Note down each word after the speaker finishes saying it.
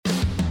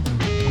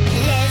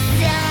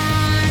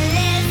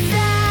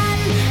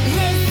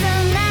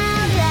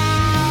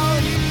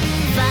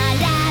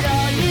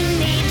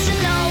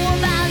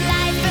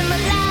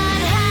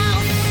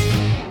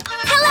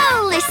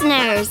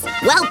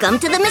Welcome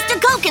to the Mr.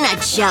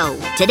 Coconut Show.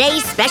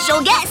 Today's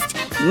special guest,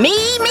 me.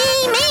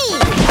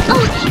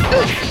 Oh,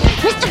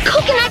 Mr.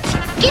 Coconut,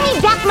 give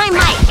me back my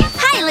mic.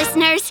 Hi,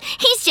 listeners.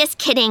 He's just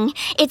kidding.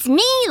 It's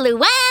me,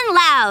 Luan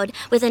Loud,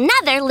 with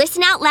another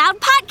Listen Out Loud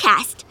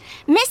podcast.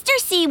 Mr.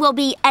 C will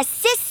be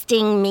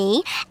assisting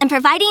me and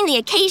providing the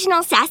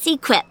occasional sassy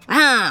quip.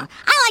 I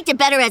liked it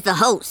better as the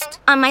host.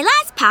 On my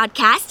last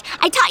podcast,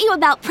 I taught you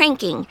about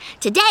pranking.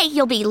 Today,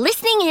 you'll be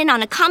listening in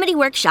on a comedy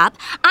workshop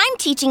I'm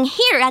teaching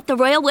here at the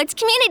Royal Woods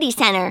Community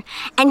Center.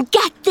 And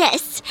get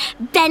this,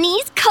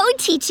 Benny's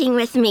co-teaching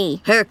with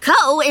me. Her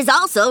co is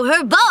also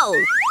her beau.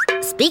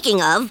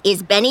 Speaking of,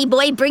 is Benny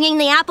Boy bringing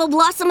the apple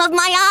blossom of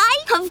my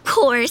eye? Of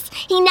course,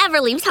 he never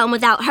leaves home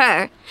without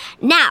her.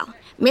 Now,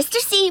 Mr.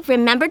 C,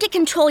 remember to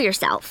control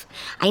yourself.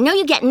 I know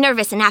you get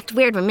nervous and act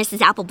weird when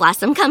Mrs. Apple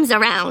Blossom comes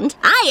around.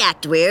 I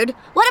act weird?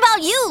 What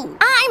about you?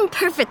 I'm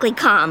perfectly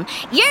calm.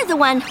 You're the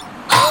one...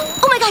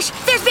 Oh my gosh,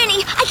 there's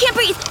Benny! I can't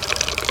breathe!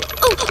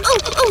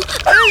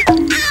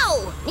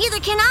 Ow! Neither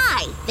can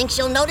I. Think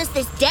she'll notice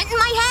this dent in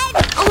my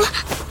head? Oh,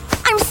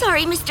 I'm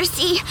sorry, Mr.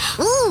 C.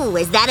 Ooh,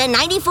 is that a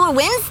 94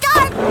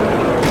 Windstar?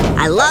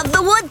 I love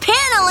the wood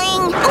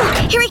paneling.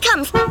 Oh, here he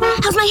comes.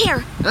 How's my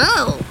hair?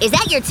 Oh, is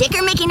that your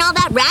ticker making all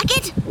that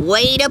racket?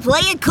 Way to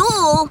play it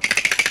cool.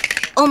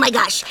 Oh my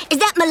gosh, is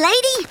that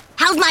Milady?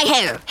 How's my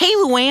hair? Hey,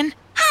 Luan.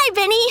 Hi,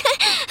 Benny.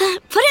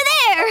 Put her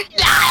there.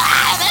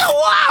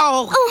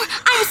 Wow! Oh,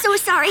 I'm so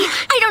sorry.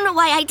 I don't know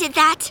why I did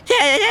that.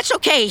 That's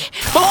okay.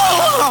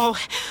 Oh,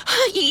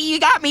 you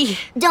got me.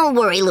 Don't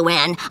worry,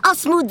 Luan. I'll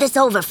smooth this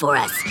over for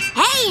us.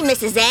 Hey,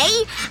 Mrs.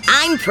 A.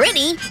 I'm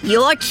pretty.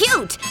 You're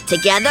cute.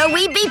 Together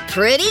we'd be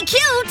pretty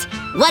cute.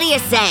 What do you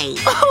say?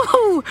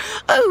 Oh,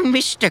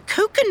 Mr.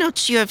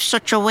 Coconuts, you have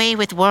such a way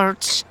with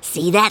words.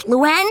 See that,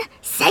 Luan?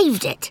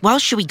 Saved it. Well,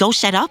 should we go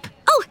set up?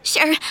 Oh,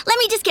 sure. Let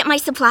me just get my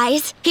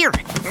supplies. Here,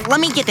 let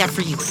me get that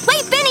for you.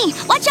 Wait, Benny!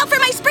 Watch out for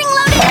my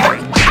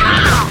spring-loaded...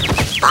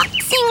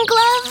 boxing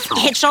glove.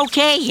 It's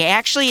okay.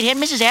 Actually, it hit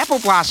Mrs. Apple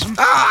Blossom.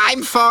 Oh,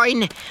 I'm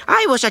fine.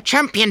 I was a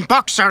champion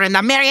boxer in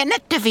the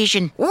marionette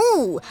division.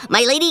 Ooh,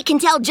 my lady can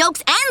tell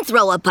jokes and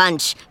throw a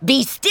punch.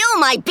 Be still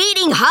my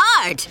beating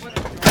heart.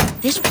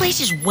 This place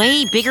is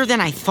way bigger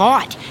than I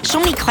thought. So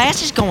many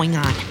classes going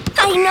on.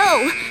 I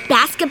know.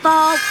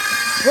 Basketball,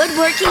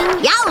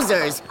 woodworking.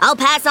 Yowzers. I'll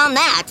pass on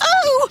that.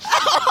 Oh!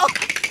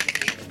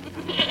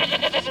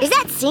 Is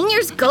that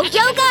Senior's goat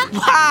yoga?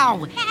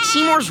 Wow,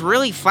 Seymour's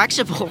really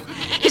flexible.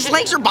 His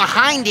legs are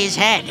behind his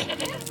head.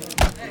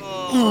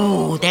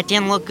 Ooh, that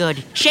didn't look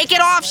good. Shake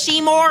it off,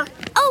 Seymour.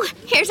 Oh,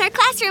 here's our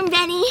classroom,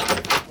 Benny.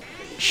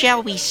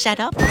 Shall we set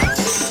up?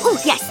 Oh,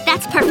 yes,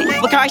 that's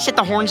perfect. Look how I set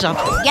the horns up.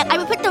 Yep, I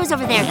would put those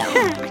over there,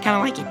 though. I kind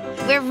of like it.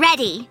 We're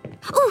ready.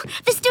 Oh,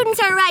 the students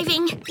are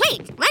arriving.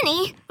 Wait,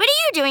 Lenny, what are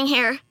you doing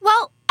here?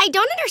 Well, I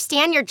don't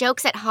understand your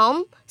jokes at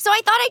home, so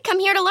I thought I'd come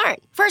here to learn.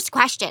 First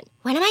question,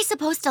 when am I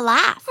supposed to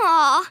laugh?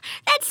 Aw,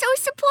 that's so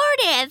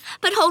supportive.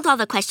 But hold all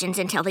the questions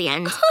until the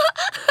end.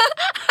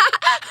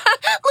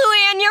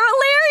 Luan, you're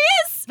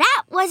hilarious.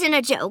 That wasn't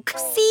a joke.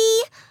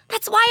 See?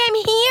 That's why I'm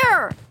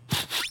here.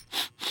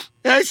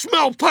 I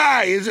smell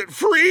pie. Is it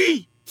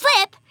free?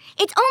 Flip,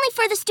 it's only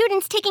for the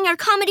students taking our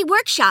comedy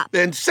workshop.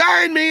 Then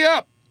sign me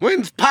up.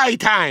 When's pie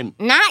time?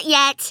 Not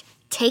yet.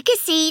 Take a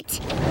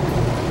seat.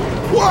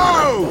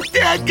 Whoa!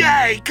 That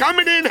guy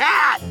coming in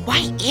hot!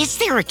 Why is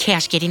there a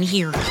casket in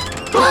here?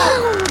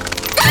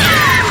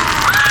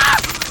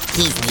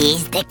 Is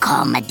this the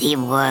comedy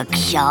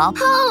workshop?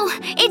 Oh,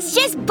 it's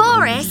just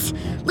Boris.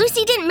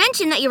 Lucy didn't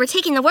mention that you were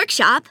taking the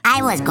workshop.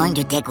 I was going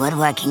to take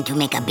woodworking to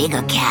make a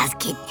bigger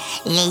casket.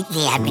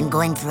 Lately, I've been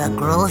going through a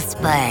growth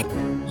spurt.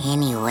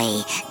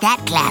 Anyway,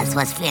 that class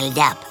was filled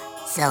up,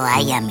 so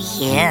I am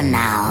here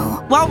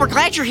now. Well, we're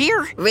glad you're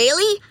here.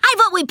 Really? I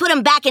vote we put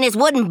him back in his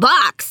wooden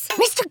box.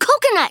 Mr.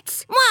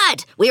 Coconuts!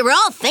 What? We were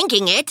all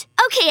thinking it.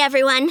 Okay,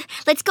 everyone.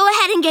 Let's go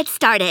ahead and get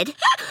started.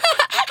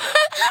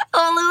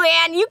 Oh,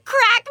 Luan, you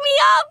crack me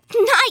up.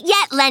 Not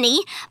yet,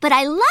 Lenny, but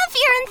I love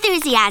your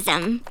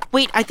enthusiasm.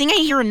 Wait, I think I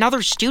hear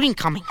another student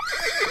coming.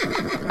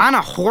 On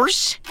a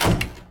horse?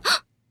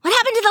 What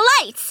happened to the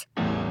lights?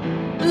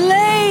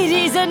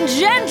 Ladies and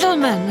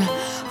gentlemen,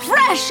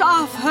 fresh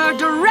off her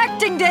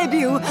directing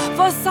debut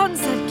for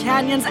Sunset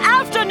Canyon's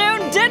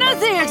afternoon dinner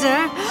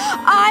theater,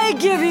 I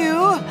give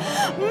you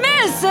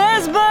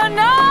Mrs.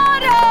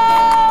 Bernardo!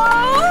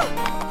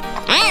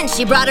 And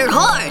she brought her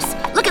horse.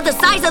 Look at the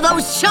size of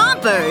those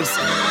chompers.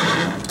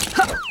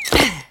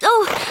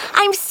 Oh,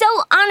 I'm so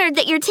honored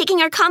that you're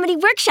taking our comedy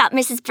workshop,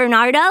 Mrs.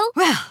 Bernardo.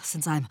 Well,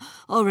 since I'm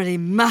already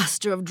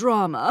master of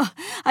drama,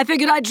 I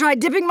figured I'd try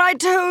dipping my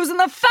toes in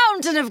the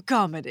fountain of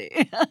comedy.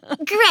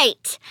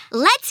 Great.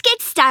 Let's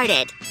get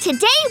started.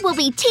 Today we'll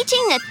be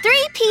teaching the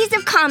 3 P's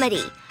of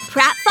comedy.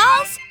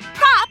 Pratfalls,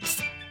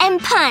 props,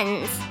 and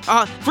puns.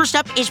 First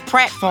up is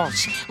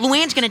pratfalls.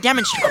 Luan's gonna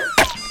demonstrate.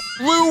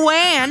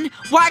 Luan,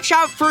 watch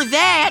out for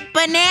that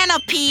banana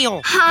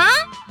peel.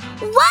 Huh?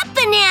 What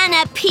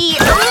banana peel?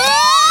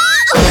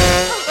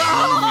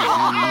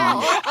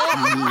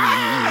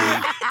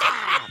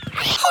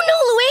 Oh no,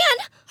 Luan!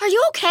 Are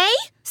you okay?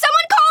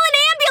 Someone call an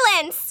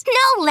sense.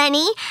 No,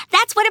 Lenny.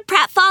 That's what a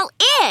pratfall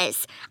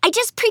is. I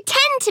just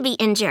pretend to be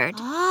injured.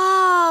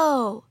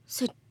 Oh,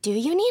 so do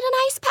you need an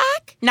ice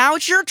pack? Now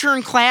it's your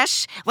turn,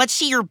 class. Let's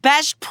see your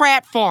best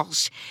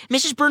pratfalls.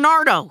 Mrs.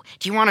 Bernardo,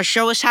 do you want to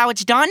show us how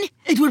it's done?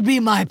 It would be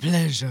my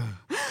pleasure.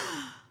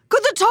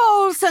 Could the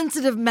tall,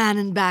 sensitive man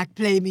in back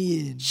play me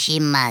in? She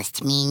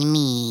must mean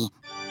me.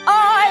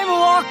 I'm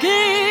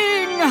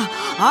walking!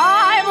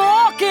 I'm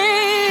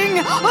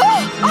walking!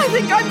 Oh, I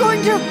think I'm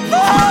going to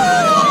fall!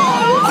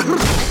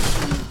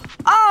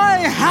 I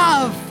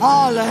have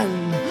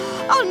fallen.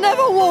 I'll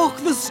never walk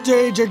the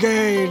stage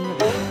again.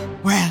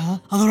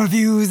 Well, are the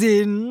reviews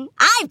in?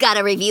 I've got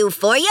a review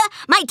for you.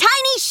 My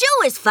tiny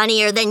shoe is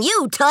funnier than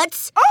you,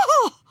 Toots.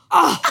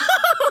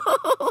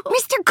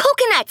 Mr.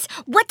 Coconuts,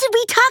 what did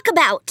we talk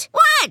about?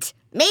 What?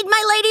 Made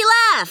my lady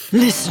laugh.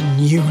 Listen,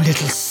 you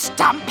little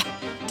stump.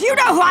 Do you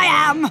know who I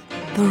am?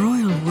 The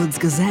Royal Woods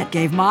Gazette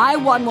gave my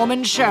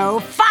one-woman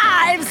show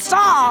 5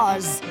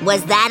 stars.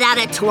 Was that out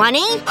of 20?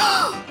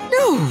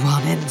 No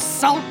one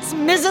insults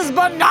Mrs.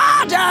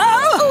 Bernardo!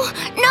 Oh,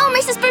 no,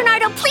 Mrs.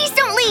 Bernardo, please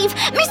don't leave.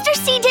 Mr.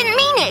 C didn't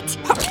mean it.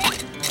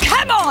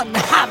 Come on,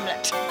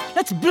 Hamlet.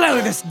 Let's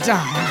blow this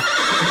down.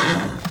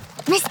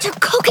 Mr.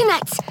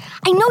 Coconuts,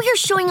 I know you're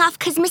showing off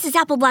because Mrs.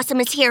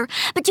 Appleblossom is here,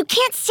 but you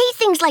can't say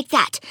things like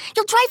that.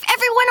 You'll drive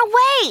everyone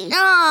away.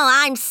 Oh,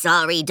 I'm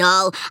sorry,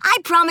 doll. I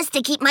promised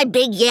to keep my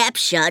big yap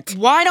shut.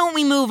 Why don't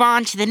we move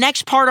on to the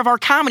next part of our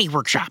comedy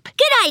workshop?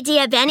 Good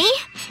idea, Benny.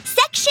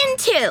 Section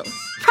 2,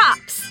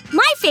 props.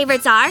 My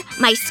favorites are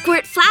my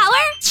squirt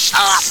flower.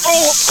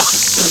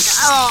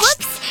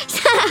 Whoops.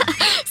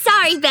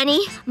 Sorry,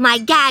 Benny. My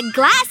gag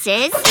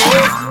glasses,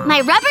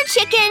 my rubber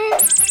chicken,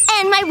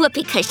 and my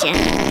whoopee cushion.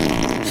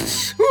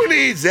 Who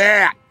needs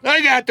that?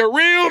 I got the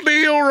real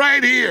deal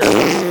right here.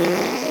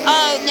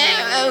 Oh,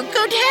 no.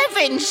 Good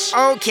heavens.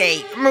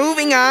 Okay,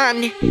 moving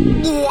on.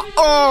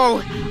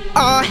 Oh,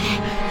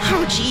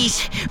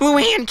 geez.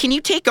 Luan, can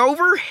you take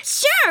over?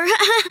 Sure.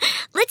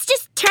 Let's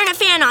just turn a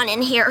fan on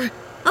in here.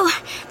 Oh,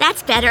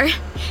 that's better.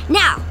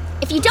 Now,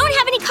 if you don't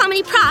have any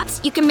comedy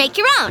props, you can make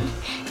your own.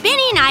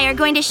 Benny and I are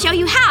going to show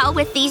you how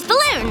with these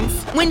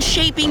balloons. When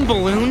shaping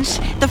balloons,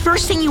 the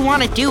first thing you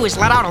want to do is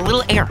let out a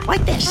little air,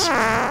 like this.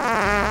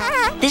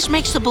 This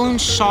makes the balloon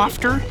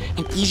softer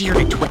and easier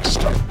to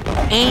twist.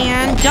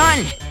 And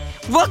done.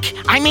 Look,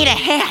 I made a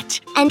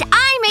hat. And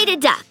I made a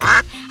duck.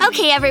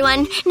 Okay,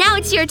 everyone, now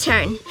it's your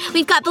turn.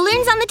 We've got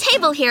balloons on the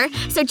table here,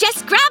 so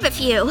just grab a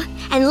few.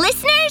 And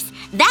listeners,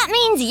 that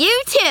means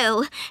you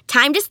too.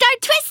 Time to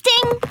start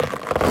twisting.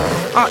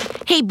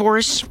 Hey,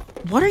 Boris,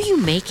 what are you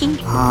making?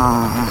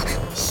 Oh,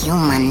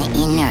 human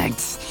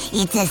innards.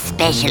 It's a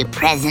special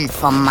present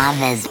for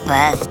Mother's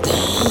birthday.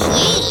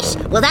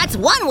 Yeesh. Well, that's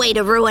one way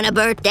to ruin a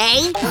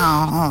birthday.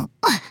 Oh,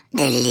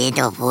 the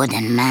little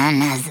wooden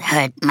man has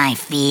hurt my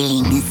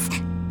feelings.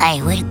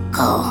 I will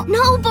go.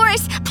 No,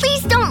 Boris,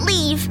 please don't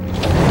leave.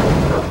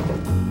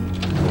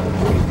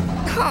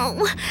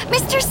 Oh,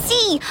 Mr.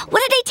 C,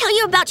 what did I tell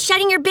you about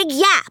shutting your big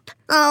yap?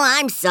 Oh,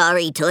 I'm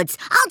sorry, Toots.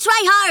 I'll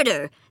try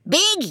harder.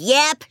 Big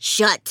yap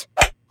shut.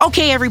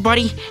 Okay,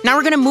 everybody, now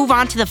we're gonna move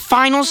on to the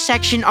final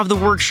section of the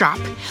workshop.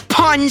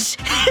 Puns!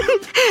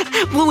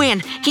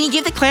 Luan, can you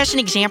give the class an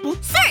example?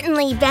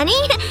 Certainly, Benny.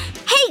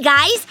 Hey,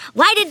 guys,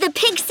 why did the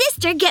pig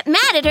sister get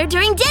mad at her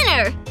during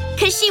dinner?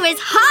 'Cause she was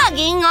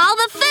hogging all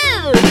the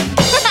food.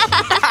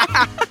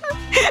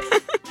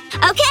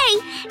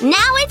 Okay,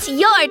 now it's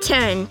your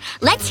turn.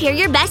 Let's hear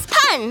your best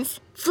puns.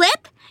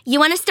 Flip, you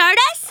want to start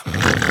us?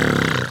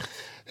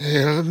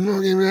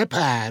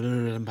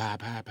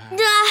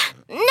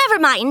 Never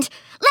mind.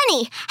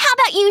 Lenny, how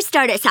about you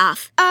start us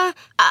off?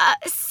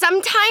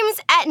 Sometimes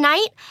at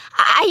night,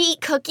 I eat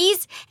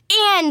cookies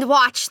and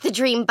watch the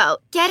dreamboat.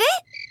 Get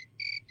it?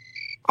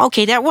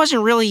 Okay, that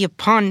wasn't really a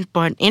pun,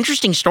 but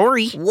interesting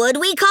story. Would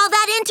we call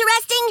that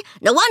interesting?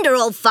 No wonder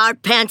old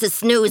fart pants is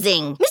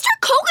snoozing. Mr.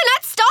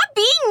 Coconut, stop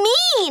being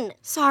mean!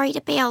 Sorry to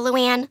bail,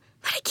 Luan,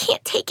 but I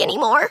can't take any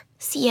more.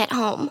 See you at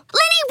home.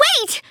 Lenny,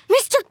 wait!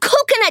 Mr.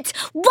 Coconut,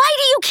 why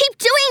do you keep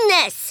doing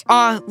this?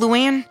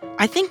 Luan,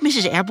 I think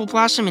Mrs.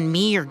 Appleblossom and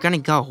me are gonna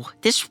go.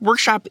 This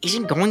workshop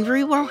isn't going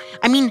very well.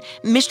 I mean,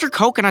 Mr.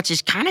 Coconuts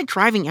is kind of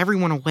driving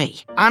everyone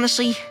away.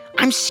 Honestly,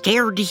 I'm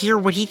scared to hear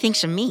what he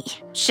thinks of me.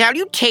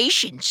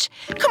 Salutations.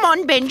 Come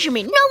on,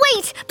 Benjamin. No,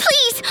 wait,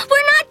 please,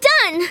 we're not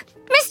done.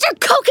 Mr.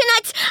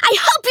 Coconut, I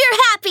hope you're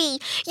happy.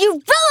 You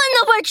ruined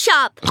the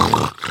workshop.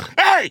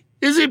 Hey,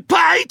 is it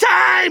pie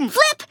time?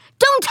 Flip,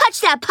 don't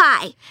touch that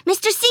pie.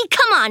 Mr. C,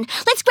 come on.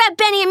 Let's grab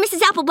Benny and Mrs.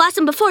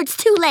 Appleblossom before it's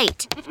too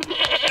late.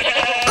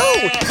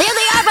 Oh, there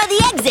they are by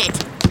the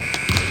exit.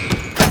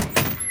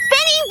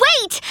 Benny,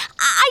 wait!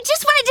 I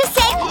just wanted to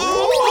say...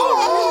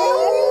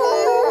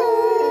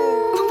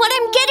 What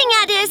I'm getting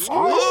at is...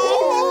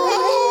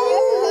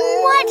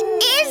 What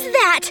is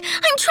that?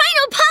 I'm trying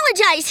to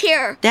apologize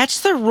here. That's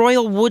the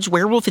Royal Woods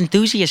Werewolf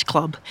Enthusiast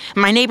Club.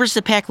 My neighbor's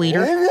the pack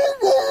leader.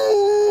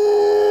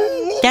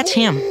 That's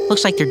him.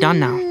 Looks like they're done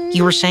now.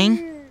 You were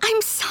saying?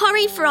 I'm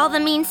sorry for all the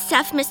mean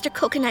stuff Mr.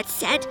 Coconut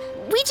said.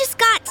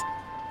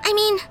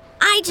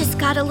 I just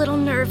got a little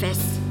nervous.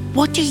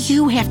 What do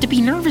you have to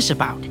be nervous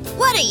about?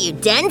 What are you,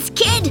 dense,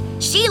 kid?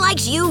 She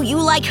likes you, you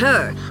like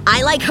her.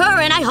 I like her,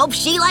 and I hope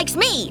she likes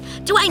me.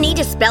 Do I need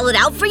to spell it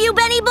out for you,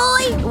 Benny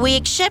boy? We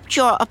accept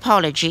your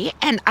apology,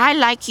 and I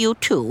like you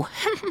too.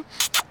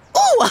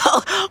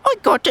 Oh, I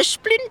got a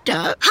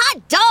splinter.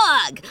 Hot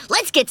dog!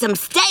 Let's get some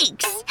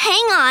steaks.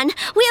 Hang on,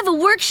 we have a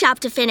workshop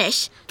to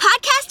finish.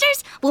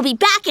 Podcasters, we'll be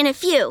back in a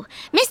few.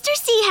 Mr.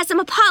 C has some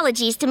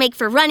apologies to make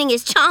for running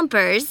his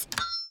chompers.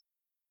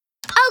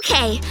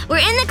 Okay, we're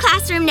in the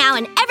classroom now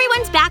and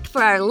everyone's back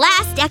for our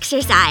last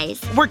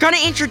exercise. We're gonna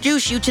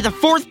introduce you to the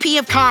fourth P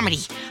of comedy,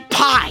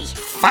 pie.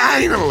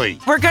 Finally!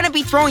 We're gonna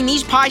be throwing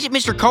these pies at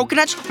Mr.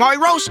 Coconuts while I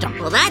roast them.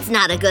 Well, that's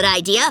not a good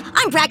idea.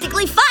 I'm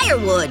practically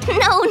firewood.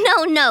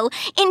 No.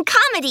 In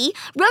comedy,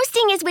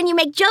 roasting is when you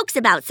make jokes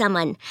about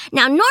someone.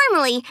 Now,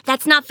 normally,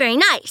 that's not very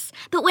nice.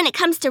 But when it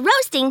comes to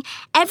roasting,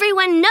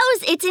 everyone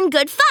knows it's in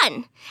good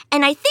fun.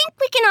 And I think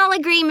we can all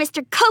agree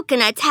Mr.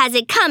 Coconuts has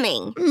it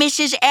coming.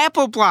 Mrs.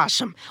 Apple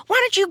Blossom, why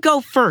don't you go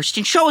first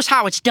and show us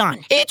how it's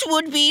done? It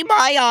would be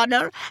my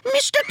honor.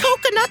 Mr.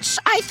 Coconuts,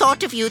 I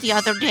thought of you the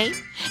other day.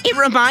 It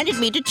reminded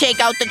me to take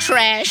out the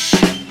trash.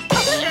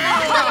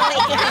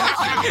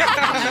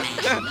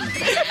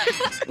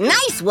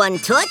 Nice one,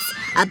 Toots.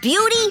 A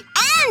beauty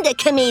and a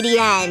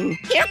comedian.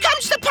 Here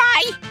comes the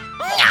pie.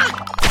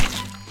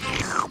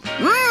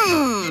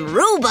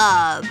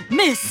 Rhubarb.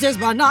 Mrs.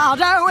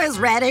 Bernardo is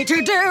ready to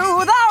do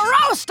the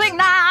roasting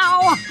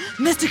now.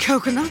 Mr.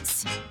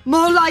 Coconuts,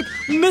 more like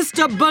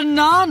Mr.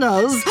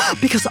 Bananas,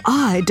 because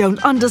I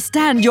don't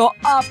understand your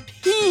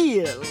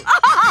appeal.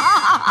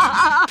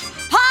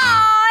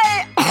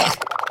 Pie!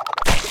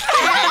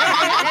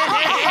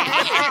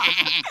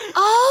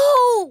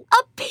 Oh,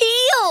 a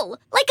peel.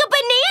 Like a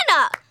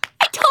banana.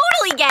 I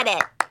totally get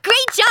it.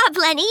 Great job,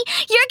 Lenny.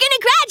 You're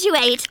gonna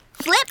graduate.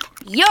 Flip,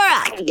 you're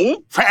up.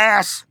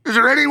 Pass. Is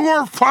there any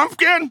more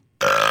pumpkin?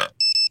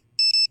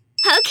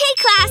 Okay,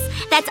 class.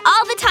 That's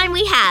all the time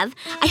we have.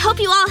 I hope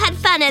you all had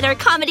fun at our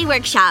comedy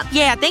workshop.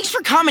 Yeah, thanks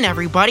for coming,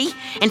 everybody.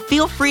 And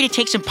feel free to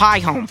take some pie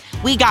home.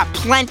 We got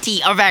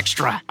plenty of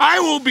extra. I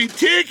will be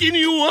taking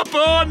you up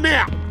on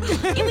that.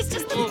 It was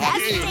just the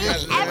best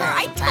day ever.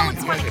 I told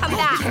you to come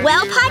back.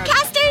 Well,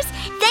 podcasters,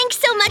 thanks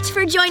so much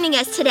for joining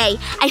us today.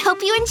 I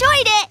hope you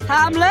enjoyed it.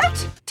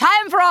 Hamlet,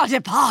 time for our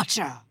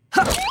departure.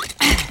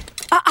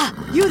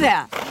 You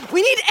there.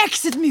 We need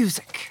exit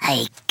music.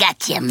 I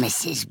gotcha,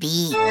 Mrs.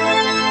 B.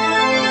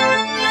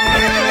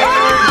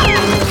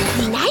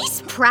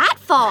 Nice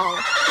pratfall.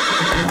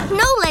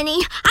 No,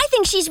 Lenny, I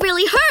think she's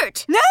really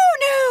hurt. No,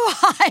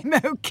 I'm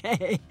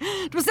okay.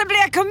 It was simply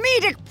a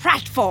comedic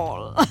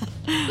pratfall.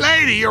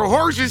 Lady, your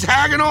horse is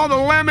hagging all the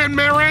lemon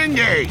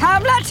merengue.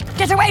 Hamlet,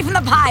 get away from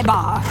the pie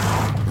bar.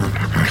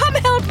 Come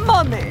help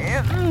Mummy,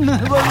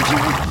 won't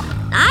you?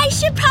 I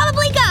should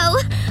probably go.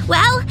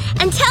 Well,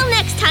 until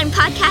next time,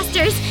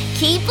 podcasters,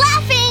 keep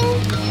laughing.